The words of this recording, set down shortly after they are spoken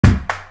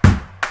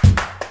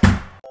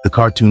The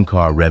cartoon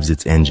car revs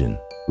its engine,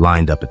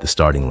 lined up at the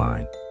starting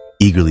line,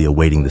 eagerly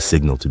awaiting the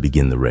signal to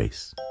begin the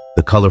race.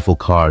 The colorful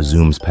car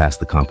zooms past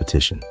the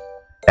competition,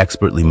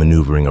 expertly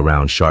maneuvering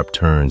around sharp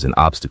turns and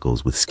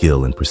obstacles with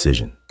skill and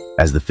precision.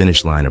 As the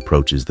finish line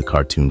approaches, the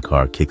cartoon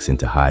car kicks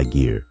into high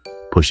gear,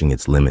 pushing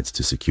its limits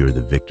to secure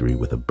the victory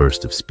with a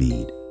burst of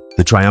speed.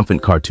 The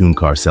triumphant cartoon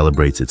car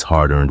celebrates its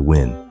hard-earned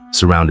win,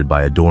 surrounded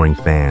by adoring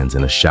fans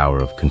and a shower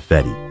of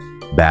confetti,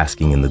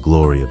 basking in the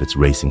glory of its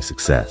racing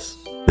success.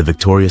 The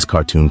victorious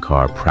cartoon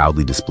car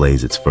proudly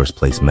displays its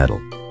first-place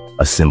medal,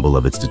 a symbol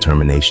of its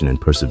determination and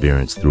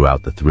perseverance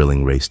throughout the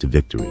thrilling race to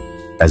victory.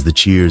 As the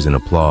cheers and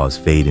applause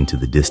fade into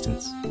the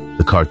distance,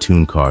 the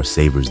cartoon car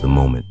savors the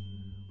moment,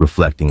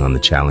 reflecting on the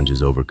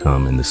challenges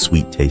overcome and the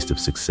sweet taste of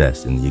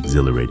success in the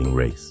exhilarating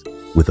race.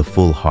 With a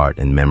full heart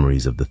and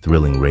memories of the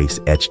thrilling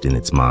race etched in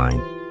its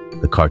mind,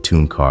 the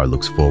cartoon car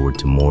looks forward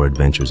to more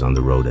adventures on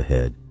the road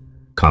ahead,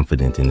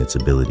 confident in its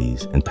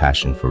abilities and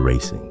passion for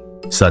racing.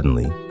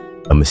 Suddenly,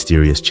 a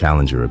mysterious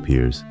challenger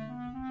appears,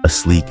 a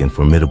sleek and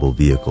formidable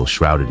vehicle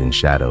shrouded in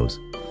shadows,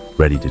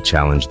 ready to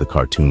challenge the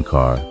cartoon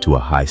car to a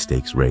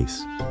high-stakes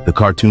race. The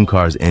cartoon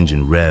car's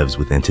engine revs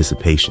with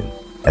anticipation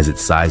as it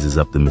sizes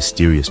up the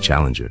mysterious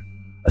challenger,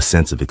 a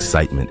sense of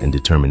excitement and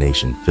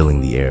determination filling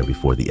the air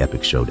before the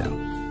epic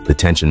showdown. The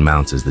tension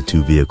mounts as the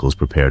two vehicles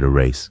prepare to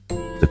race,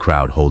 the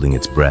crowd holding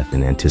its breath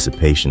in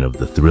anticipation of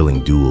the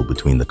thrilling duel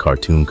between the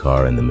cartoon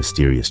car and the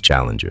mysterious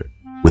challenger.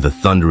 With a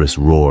thunderous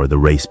roar, the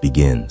race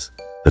begins,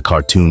 the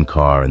cartoon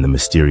car and the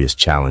mysterious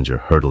challenger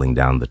hurtling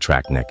down the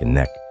track neck and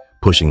neck,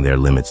 pushing their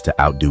limits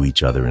to outdo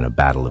each other in a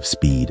battle of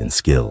speed and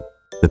skill.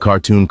 The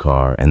cartoon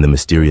car and the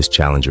mysterious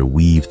challenger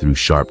weave through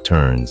sharp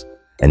turns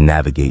and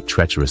navigate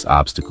treacherous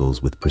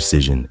obstacles with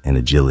precision and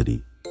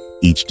agility,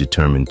 each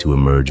determined to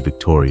emerge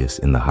victorious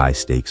in the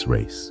high-stakes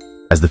race.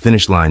 As the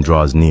finish line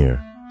draws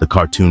near, the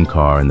cartoon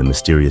car and the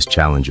mysterious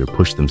challenger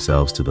push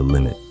themselves to the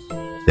limit,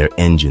 their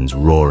engines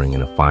roaring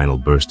in a final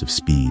burst of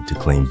speed to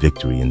claim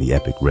victory in the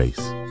epic race.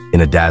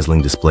 In a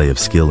dazzling display of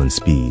skill and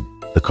speed,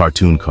 the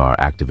cartoon car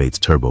activates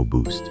turbo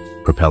boost,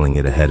 propelling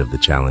it ahead of the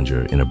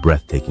challenger in a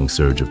breathtaking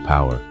surge of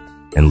power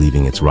and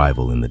leaving its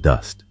rival in the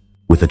dust.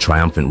 With a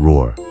triumphant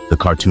roar, the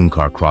cartoon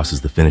car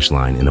crosses the finish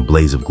line in a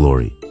blaze of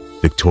glory,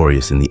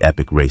 victorious in the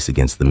epic race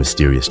against the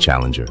mysterious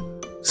challenger,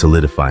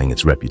 solidifying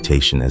its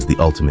reputation as the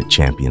ultimate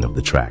champion of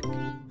the track.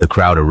 The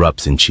crowd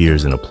erupts in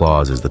cheers and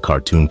applause as the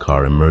cartoon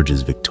car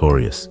emerges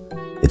victorious,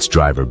 its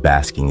driver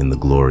basking in the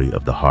glory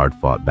of the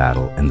hard-fought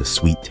battle and the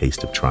sweet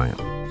taste of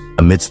triumph.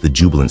 Amidst the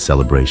jubilant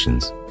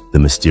celebrations, the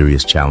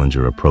mysterious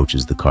challenger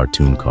approaches the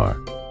cartoon car,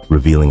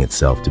 revealing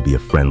itself to be a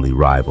friendly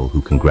rival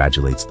who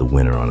congratulates the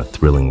winner on a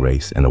thrilling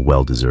race and a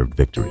well-deserved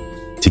victory.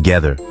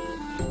 Together,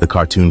 the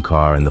cartoon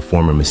car and the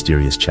former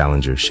mysterious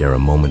challenger share a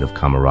moment of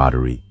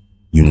camaraderie,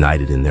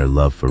 united in their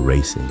love for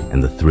racing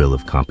and the thrill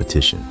of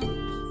competition,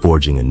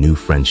 forging a new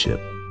friendship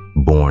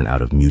born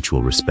out of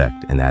mutual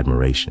respect and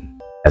admiration.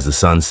 As the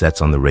sun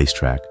sets on the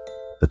racetrack,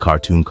 the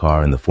cartoon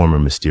car and the former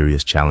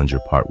mysterious challenger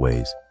part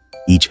ways,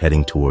 each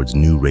heading towards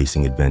new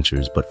racing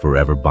adventures but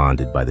forever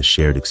bonded by the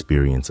shared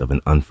experience of an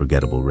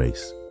unforgettable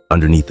race.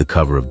 Underneath the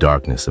cover of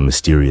darkness, a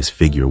mysterious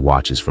figure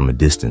watches from a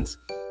distance,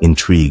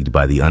 intrigued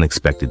by the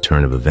unexpected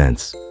turn of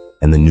events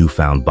and the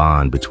newfound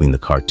bond between the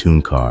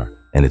cartoon car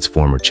and its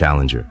former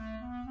challenger,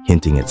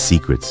 hinting at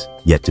secrets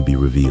yet to be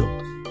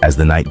revealed. As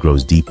the night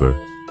grows deeper,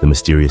 the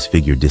mysterious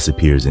figure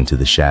disappears into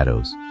the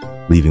shadows,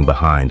 leaving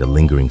behind a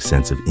lingering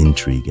sense of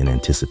intrigue and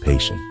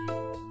anticipation,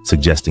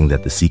 suggesting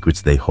that the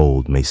secrets they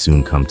hold may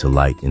soon come to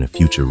light in a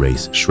future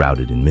race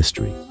shrouded in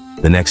mystery.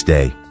 The next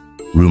day,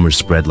 rumors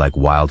spread like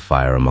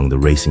wildfire among the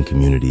racing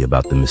community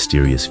about the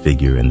mysterious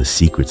figure and the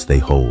secrets they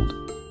hold,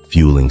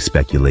 fueling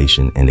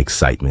speculation and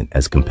excitement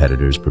as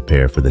competitors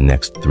prepare for the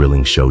next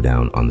thrilling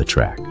showdown on the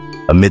track.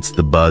 Amidst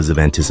the buzz of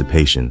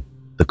anticipation,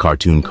 the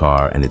cartoon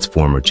car and its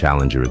former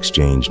challenger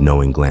exchange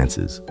knowing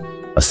glances,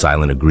 a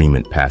silent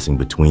agreement passing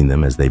between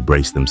them as they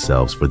brace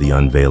themselves for the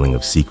unveiling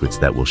of secrets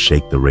that will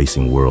shake the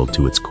racing world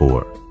to its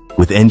core.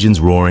 With engines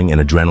roaring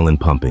and adrenaline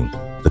pumping,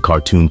 the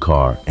cartoon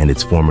car and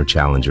its former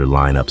challenger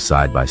line up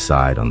side by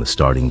side on the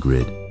starting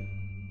grid,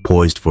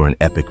 poised for an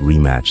epic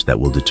rematch that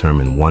will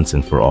determine once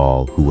and for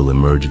all who will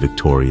emerge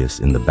victorious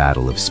in the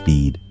battle of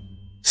speed,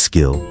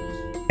 skill,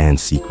 and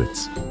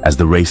secrets. As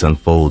the race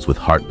unfolds with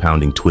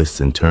heart-pounding twists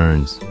and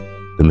turns,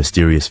 the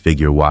mysterious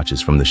figure watches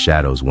from the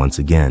shadows once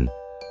again,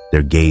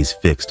 their gaze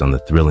fixed on the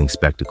thrilling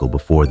spectacle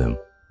before them,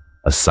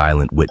 a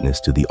silent witness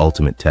to the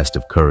ultimate test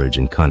of courage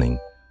and cunning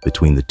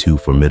between the two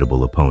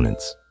formidable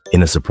opponents.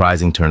 In a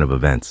surprising turn of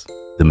events,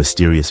 the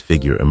mysterious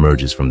figure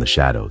emerges from the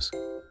shadows,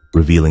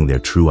 revealing their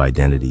true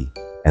identity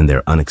and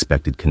their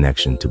unexpected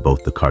connection to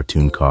both the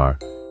cartoon car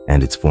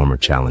and its former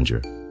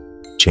challenger,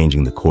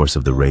 changing the course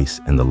of the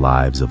race and the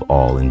lives of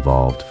all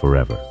involved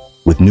forever.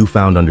 With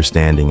newfound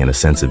understanding and a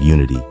sense of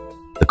unity,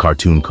 the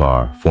cartoon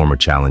car, former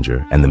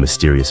challenger, and the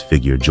mysterious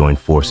figure join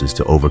forces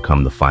to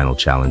overcome the final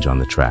challenge on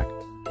the track,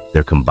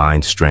 their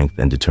combined strength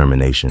and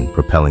determination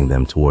propelling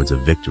them towards a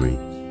victory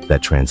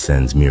that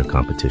transcends mere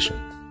competition.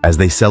 As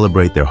they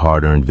celebrate their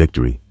hard-earned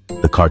victory,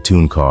 The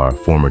cartoon car,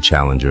 former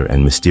challenger,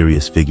 and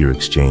mysterious figure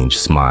exchange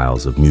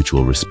smiles of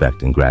mutual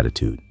respect and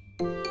gratitude,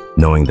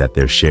 knowing that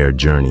their shared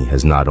journey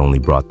has not only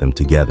brought them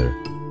together,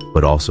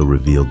 but also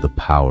revealed the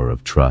power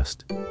of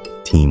trust,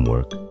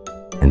 teamwork,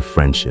 and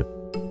friendship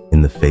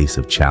in the face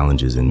of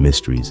challenges and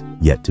mysteries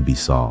yet to be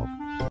solved.